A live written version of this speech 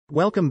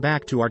Welcome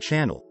back to our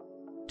channel.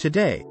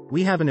 Today,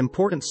 we have an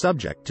important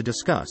subject to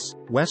discuss: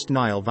 West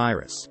Nile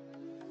virus.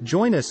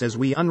 Join us as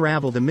we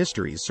unravel the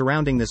mysteries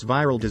surrounding this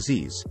viral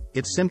disease,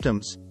 its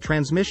symptoms,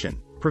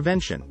 transmission,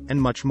 prevention, and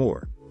much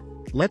more.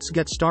 Let's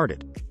get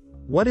started.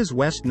 What is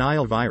West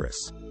Nile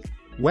virus?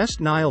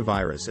 West Nile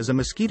virus is a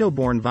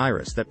mosquito-borne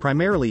virus that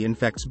primarily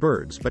infects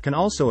birds but can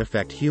also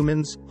affect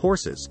humans,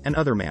 horses, and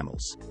other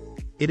mammals.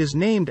 It is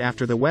named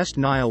after the West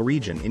Nile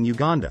region in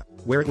Uganda,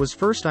 where it was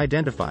first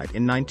identified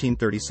in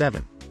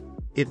 1937.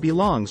 It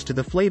belongs to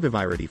the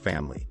Flaviviridae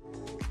family.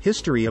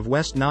 History of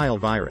West Nile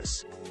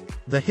virus.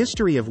 The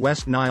history of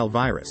West Nile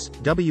virus,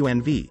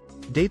 WNV,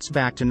 dates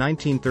back to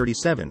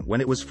 1937 when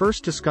it was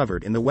first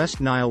discovered in the West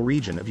Nile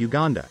region of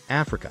Uganda,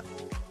 Africa.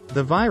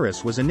 The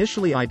virus was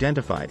initially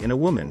identified in a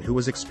woman who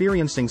was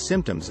experiencing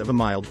symptoms of a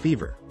mild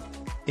fever.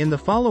 In the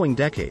following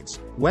decades,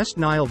 West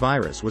Nile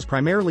virus was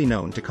primarily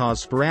known to cause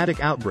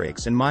sporadic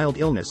outbreaks and mild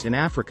illness in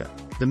Africa,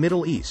 the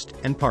Middle East,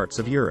 and parts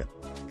of Europe.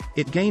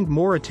 It gained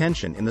more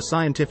attention in the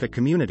scientific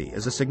community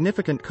as a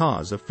significant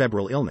cause of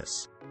febrile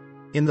illness.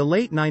 In the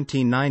late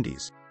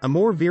 1990s, a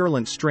more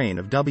virulent strain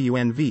of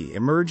WNV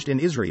emerged in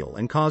Israel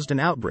and caused an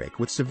outbreak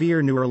with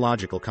severe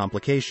neurological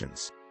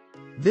complications.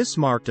 This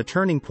marked a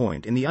turning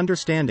point in the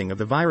understanding of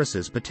the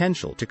virus's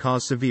potential to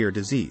cause severe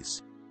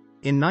disease.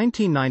 In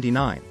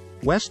 1999,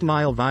 West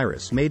Nile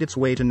virus made its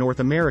way to North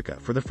America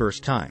for the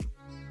first time.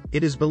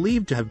 It is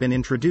believed to have been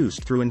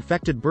introduced through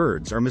infected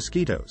birds or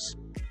mosquitoes.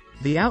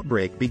 The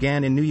outbreak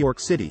began in New York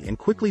City and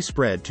quickly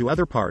spread to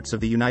other parts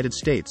of the United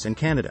States and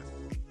Canada.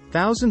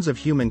 Thousands of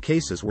human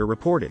cases were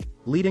reported,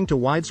 leading to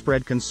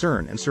widespread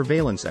concern and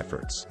surveillance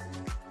efforts.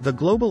 The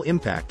global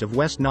impact of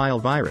West Nile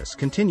virus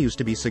continues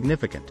to be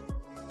significant.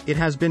 It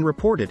has been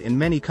reported in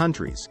many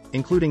countries,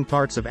 including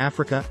parts of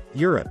Africa,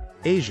 Europe,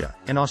 Asia,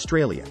 and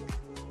Australia.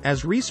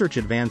 As research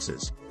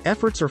advances,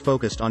 efforts are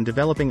focused on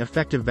developing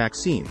effective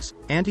vaccines,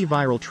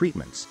 antiviral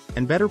treatments,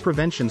 and better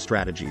prevention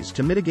strategies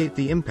to mitigate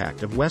the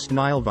impact of West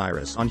Nile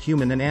virus on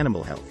human and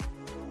animal health.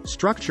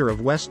 Structure of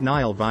West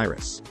Nile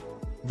virus.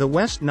 The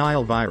West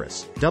Nile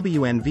virus,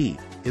 WNV,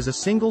 is a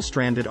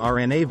single-stranded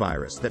RNA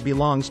virus that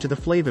belongs to the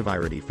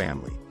Flaviviridae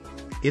family.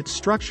 Its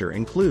structure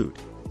include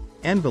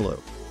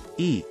envelope,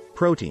 E,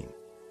 protein.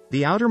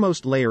 The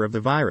outermost layer of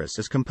the virus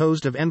is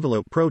composed of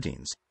envelope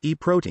proteins, E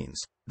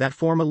proteins, that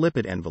form a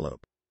lipid envelope.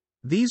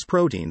 These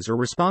proteins are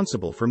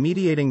responsible for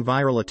mediating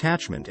viral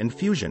attachment and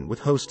fusion with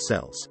host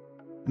cells.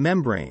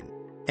 Membrane,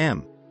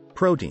 M,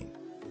 protein.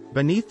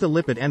 Beneath the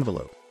lipid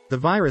envelope, the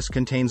virus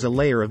contains a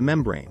layer of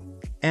membrane,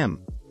 M,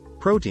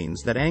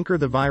 proteins that anchor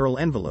the viral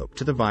envelope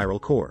to the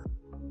viral core.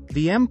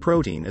 The M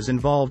protein is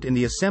involved in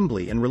the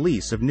assembly and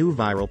release of new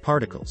viral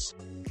particles.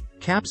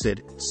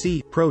 Capsid,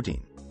 C,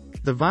 protein.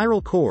 The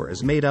viral core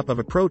is made up of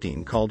a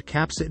protein called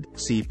capsid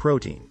C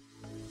protein.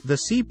 The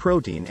C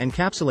protein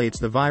encapsulates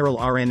the viral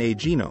RNA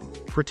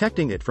genome,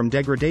 protecting it from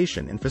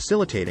degradation and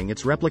facilitating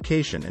its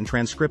replication and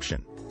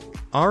transcription.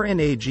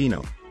 RNA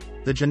genome.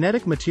 The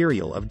genetic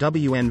material of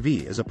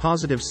WNV is a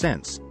positive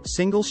sense,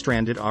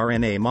 single-stranded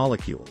RNA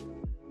molecule.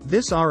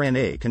 This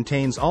RNA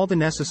contains all the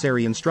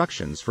necessary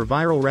instructions for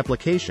viral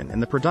replication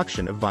and the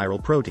production of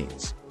viral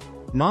proteins.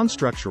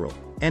 Non-structural,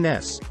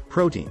 NS,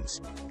 proteins.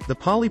 The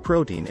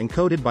polyprotein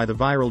encoded by the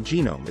viral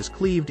genome is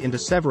cleaved into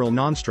several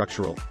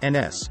non-structural,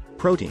 NS,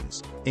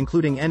 proteins,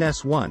 including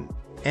NS1,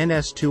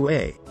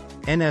 NS2A,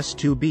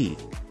 NS2B,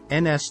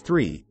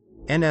 NS3,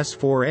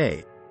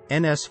 NS4A,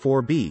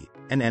 NS4B,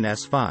 and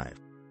NS5.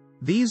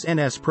 These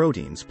NS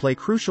proteins play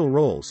crucial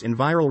roles in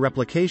viral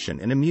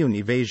replication and immune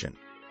evasion.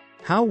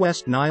 How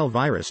West Nile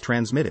virus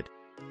transmitted?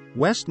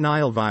 West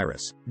Nile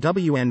virus,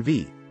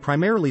 WNV,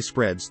 primarily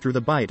spreads through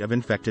the bite of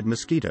infected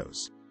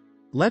mosquitoes.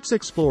 Let's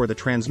explore the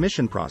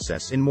transmission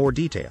process in more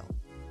detail.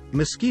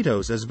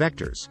 Mosquitoes as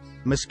vectors.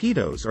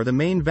 Mosquitoes are the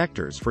main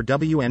vectors for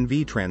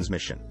WNV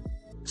transmission.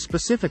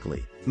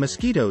 Specifically,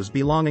 mosquitoes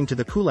belonging to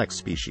the Culex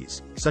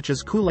species, such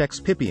as Culex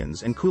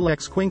pipiens and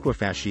Culex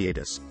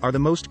quinquefasciatus, are the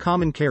most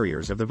common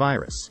carriers of the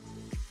virus.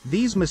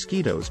 These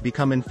mosquitoes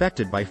become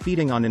infected by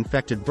feeding on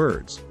infected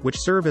birds, which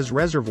serve as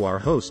reservoir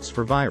hosts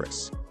for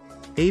virus.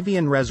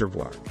 Avian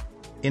reservoir.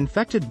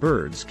 Infected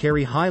birds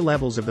carry high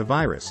levels of the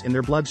virus in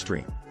their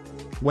bloodstream.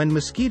 When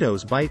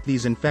mosquitoes bite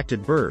these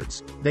infected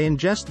birds, they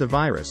ingest the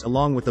virus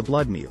along with the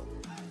blood meal.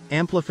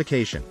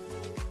 Amplification.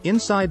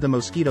 Inside the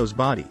mosquito's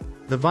body,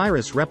 the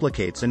virus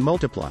replicates and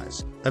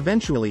multiplies,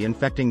 eventually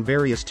infecting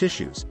various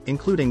tissues,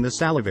 including the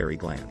salivary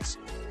glands.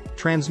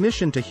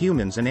 Transmission to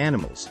humans and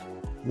animals.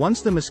 Once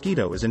the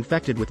mosquito is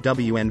infected with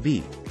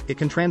WNV, it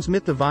can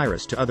transmit the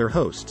virus to other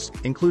hosts,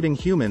 including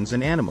humans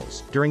and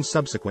animals, during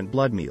subsequent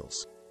blood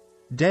meals.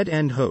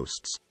 Dead-end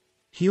hosts.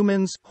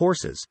 Humans,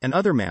 horses, and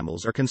other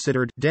mammals are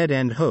considered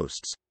dead-end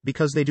hosts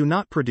because they do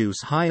not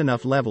produce high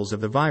enough levels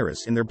of the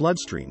virus in their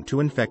bloodstream to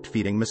infect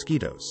feeding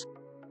mosquitoes.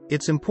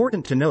 It's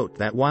important to note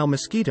that while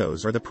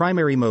mosquitoes are the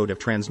primary mode of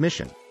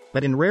transmission,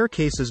 but in rare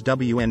cases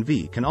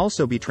WNV can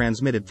also be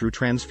transmitted through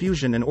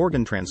transfusion and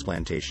organ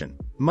transplantation,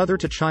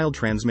 mother-to-child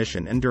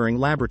transmission, and during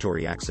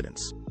laboratory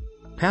accidents.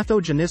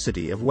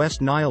 Pathogenicity of West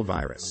Nile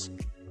virus.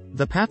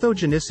 The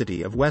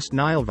pathogenicity of West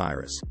Nile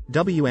virus,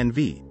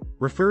 WNV,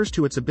 refers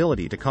to its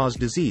ability to cause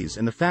disease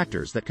and the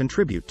factors that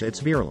contribute to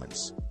its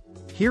virulence.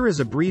 Here is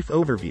a brief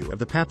overview of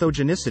the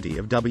pathogenicity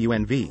of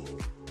WNV.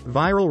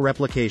 Viral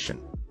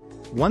replication.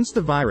 Once the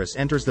virus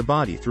enters the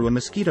body through a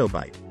mosquito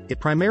bite, it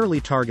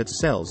primarily targets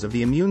cells of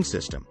the immune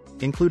system,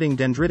 including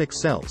dendritic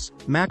cells,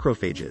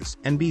 macrophages,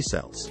 and B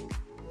cells.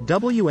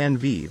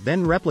 WNV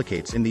then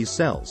replicates in these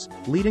cells,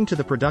 leading to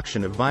the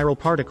production of viral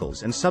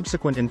particles and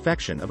subsequent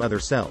infection of other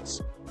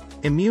cells.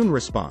 Immune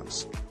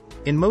response.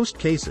 In most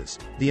cases,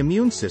 the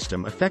immune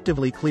system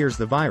effectively clears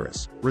the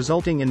virus,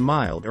 resulting in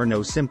mild or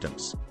no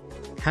symptoms.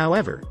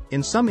 However,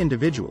 in some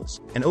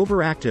individuals, an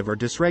overactive or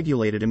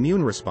dysregulated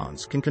immune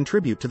response can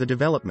contribute to the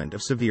development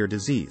of severe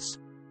disease.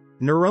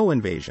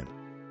 Neuroinvasion.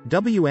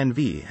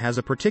 WNV has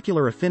a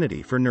particular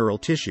affinity for neural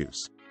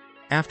tissues.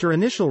 After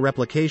initial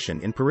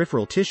replication in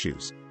peripheral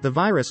tissues, the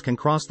virus can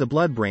cross the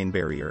blood-brain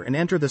barrier and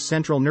enter the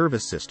central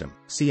nervous system,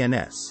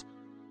 CNS.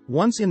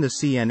 Once in the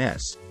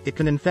CNS, it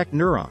can infect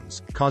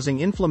neurons,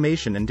 causing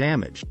inflammation and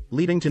damage,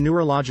 leading to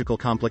neurological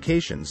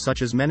complications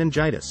such as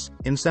meningitis,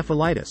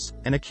 encephalitis,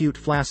 and acute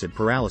flaccid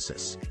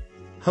paralysis.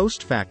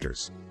 Host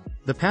factors.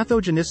 The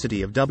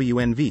pathogenicity of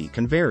WNV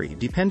can vary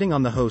depending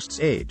on the host's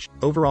age,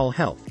 overall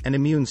health, and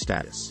immune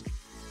status.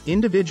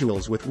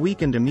 Individuals with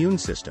weakened immune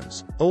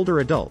systems, older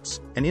adults,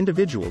 and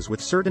individuals with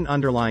certain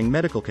underlying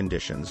medical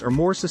conditions are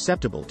more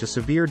susceptible to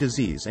severe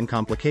disease and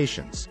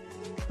complications.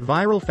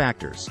 Viral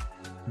factors.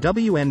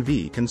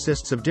 WNV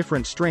consists of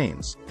different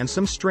strains, and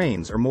some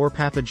strains are more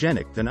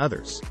pathogenic than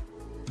others.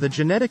 The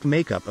genetic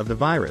makeup of the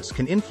virus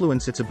can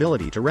influence its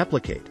ability to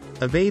replicate,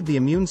 evade the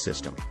immune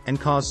system,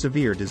 and cause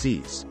severe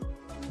disease.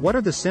 What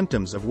are the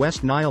symptoms of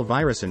West Nile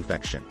virus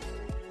infection?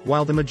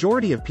 While the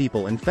majority of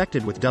people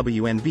infected with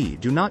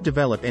WNV do not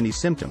develop any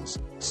symptoms,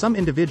 some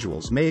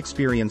individuals may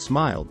experience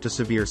mild to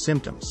severe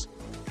symptoms.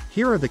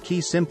 Here are the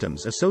key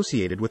symptoms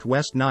associated with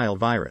West Nile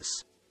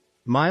virus.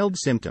 Mild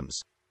symptoms.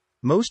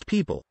 Most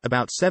people,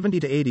 about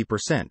 70 to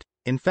 80%,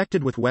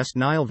 infected with West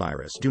Nile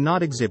virus do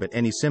not exhibit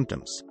any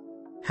symptoms.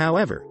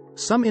 However,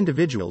 some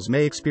individuals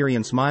may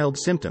experience mild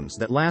symptoms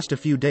that last a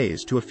few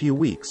days to a few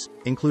weeks,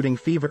 including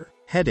fever,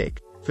 headache,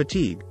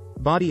 fatigue,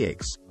 body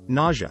aches,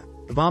 nausea,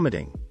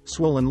 vomiting,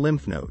 swollen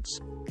lymph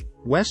nodes.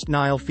 West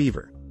Nile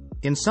fever.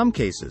 In some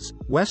cases,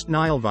 West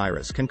Nile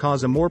virus can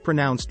cause a more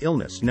pronounced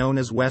illness known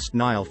as West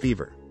Nile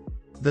fever.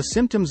 The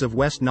symptoms of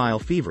West Nile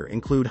fever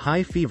include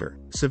high fever,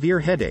 severe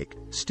headache,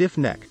 stiff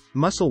neck,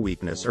 muscle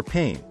weakness or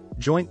pain,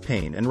 joint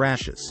pain and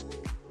rashes.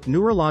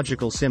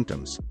 Neurological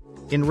symptoms.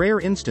 In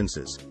rare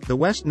instances, the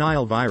West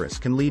Nile virus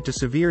can lead to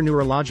severe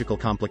neurological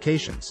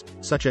complications,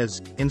 such as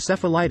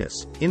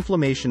encephalitis,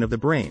 inflammation of the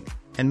brain,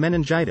 and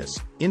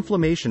meningitis,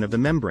 inflammation of the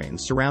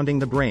membranes surrounding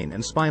the brain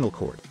and spinal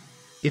cord.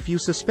 If you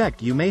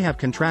suspect you may have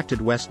contracted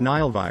West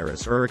Nile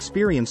virus or are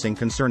experiencing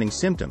concerning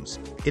symptoms,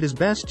 it is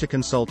best to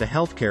consult a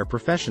healthcare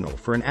professional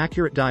for an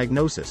accurate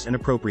diagnosis and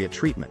appropriate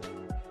treatment.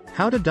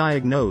 How to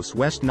diagnose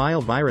West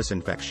Nile virus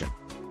infection?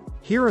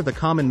 Here are the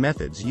common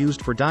methods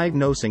used for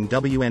diagnosing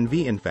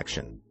WNV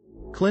infection.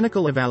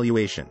 Clinical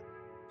evaluation.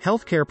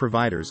 Healthcare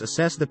providers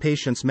assess the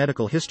patient's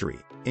medical history,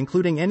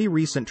 including any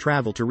recent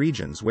travel to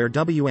regions where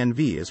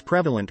WNV is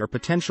prevalent or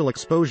potential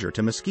exposure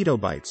to mosquito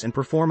bites, and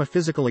perform a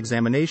physical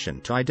examination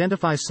to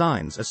identify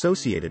signs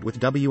associated with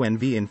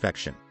WNV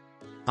infection.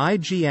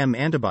 IgM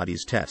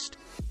antibodies test.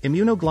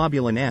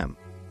 Immunoglobulin M,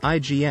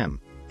 IgM,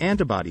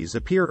 antibodies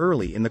appear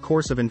early in the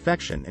course of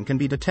infection and can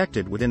be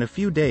detected within a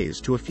few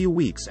days to a few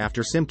weeks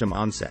after symptom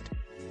onset.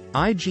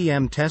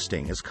 IgM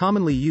testing is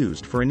commonly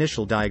used for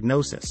initial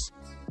diagnosis.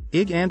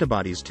 Ig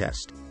antibodies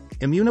test.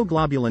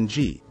 Immunoglobulin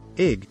G,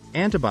 Ig,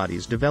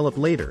 antibodies develop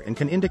later and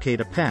can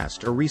indicate a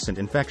past or recent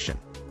infection.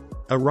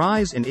 A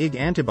rise in Ig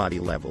antibody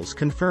levels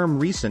confirm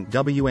recent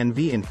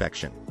WNV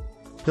infection.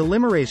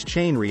 Polymerase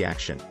chain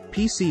reaction,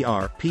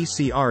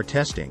 PCR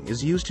testing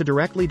is used to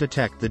directly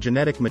detect the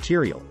genetic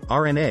material,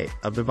 RNA,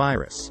 of the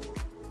virus.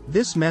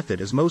 This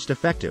method is most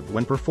effective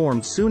when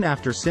performed soon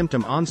after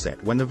symptom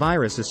onset when the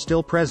virus is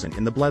still present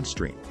in the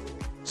bloodstream.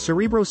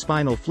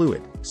 Cerebrospinal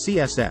fluid,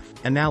 CSF,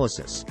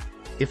 analysis.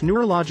 If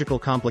neurological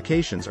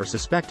complications are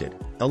suspected,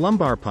 a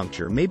lumbar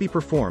puncture may be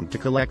performed to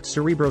collect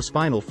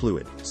cerebrospinal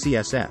fluid,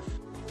 CSF.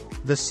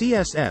 The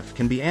CSF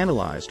can be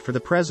analyzed for the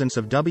presence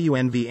of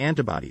WNV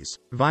antibodies,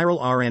 viral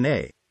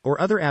RNA,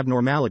 or other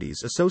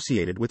abnormalities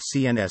associated with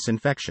CNS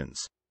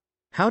infections.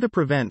 How to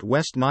prevent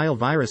West Nile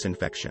virus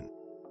infection?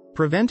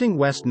 Preventing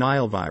West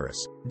Nile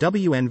virus,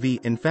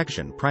 WNV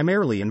infection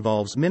primarily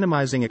involves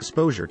minimizing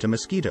exposure to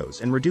mosquitoes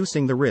and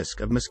reducing the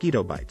risk of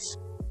mosquito bites.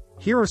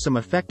 Here are some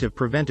effective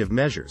preventive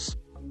measures.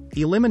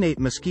 Eliminate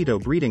mosquito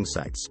breeding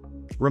sites.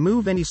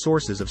 Remove any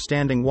sources of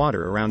standing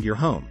water around your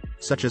home,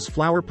 such as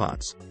flower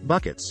pots,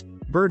 buckets,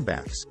 bird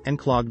baths, and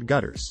clogged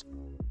gutters.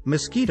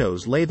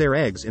 Mosquitoes lay their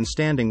eggs in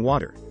standing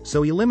water,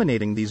 so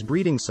eliminating these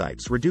breeding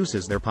sites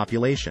reduces their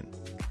population.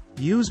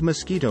 Use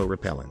mosquito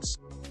repellents.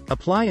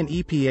 Apply an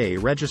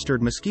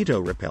EPA-registered mosquito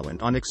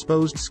repellent on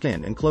exposed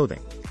skin and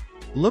clothing.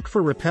 Look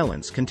for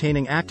repellents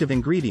containing active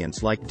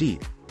ingredients like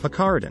DEET,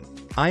 picaridin,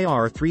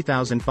 IR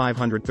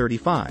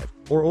 3535,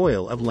 or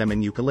oil of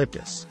lemon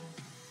eucalyptus.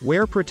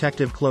 Wear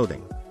protective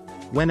clothing.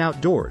 When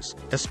outdoors,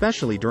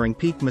 especially during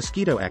peak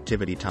mosquito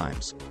activity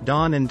times,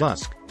 dawn and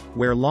dusk,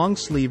 wear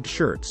long-sleeved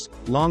shirts,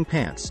 long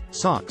pants,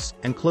 socks,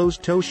 and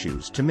closed-toe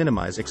shoes to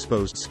minimize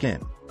exposed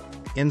skin.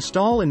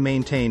 Install and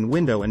maintain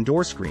window and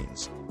door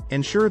screens.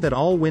 Ensure that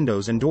all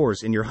windows and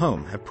doors in your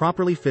home have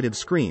properly fitted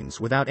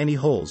screens without any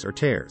holes or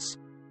tears.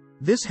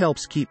 This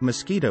helps keep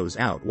mosquitoes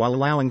out while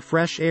allowing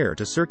fresh air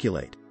to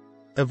circulate.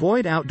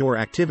 Avoid outdoor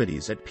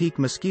activities at peak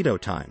mosquito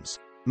times.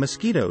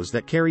 Mosquitoes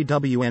that carry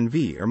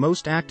WNV are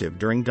most active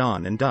during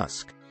dawn and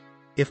dusk.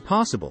 If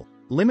possible,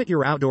 limit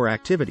your outdoor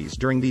activities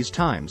during these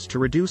times to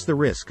reduce the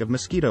risk of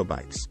mosquito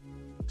bites.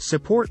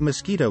 Support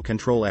mosquito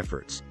control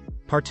efforts.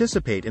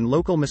 Participate in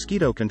local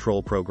mosquito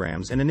control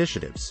programs and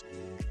initiatives.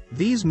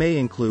 These may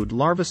include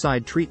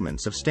larvicide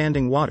treatments of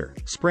standing water,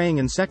 spraying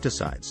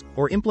insecticides,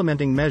 or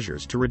implementing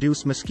measures to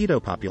reduce mosquito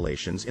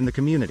populations in the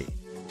community.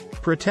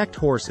 Protect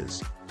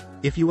horses.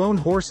 If you own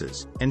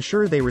horses,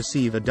 ensure they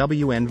receive a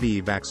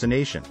WNV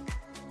vaccination.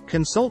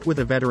 Consult with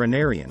a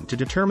veterinarian to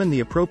determine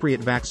the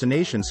appropriate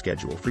vaccination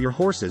schedule for your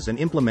horses and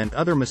implement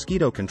other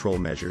mosquito control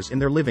measures in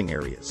their living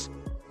areas.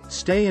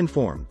 Stay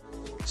informed.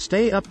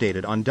 Stay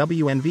updated on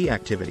WNV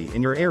activity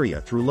in your area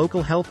through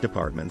local health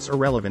departments or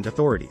relevant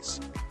authorities.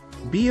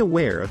 Be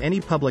aware of any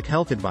public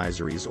health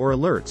advisories or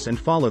alerts and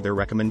follow their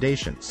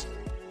recommendations.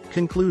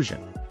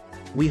 Conclusion.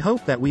 We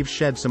hope that we've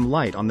shed some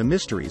light on the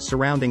mysteries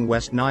surrounding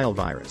West Nile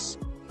virus.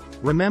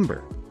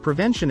 Remember,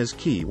 prevention is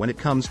key when it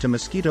comes to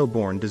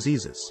mosquito-borne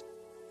diseases.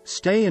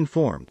 Stay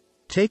informed,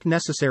 take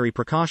necessary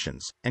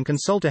precautions, and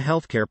consult a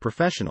healthcare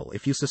professional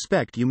if you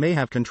suspect you may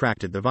have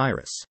contracted the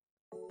virus.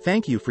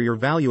 Thank you for your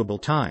valuable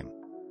time.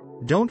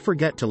 Don't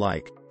forget to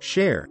like,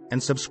 share,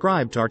 and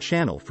subscribe to our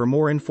channel for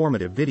more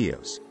informative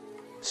videos.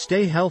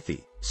 Stay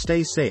healthy,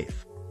 stay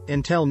safe.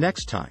 Until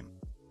next time.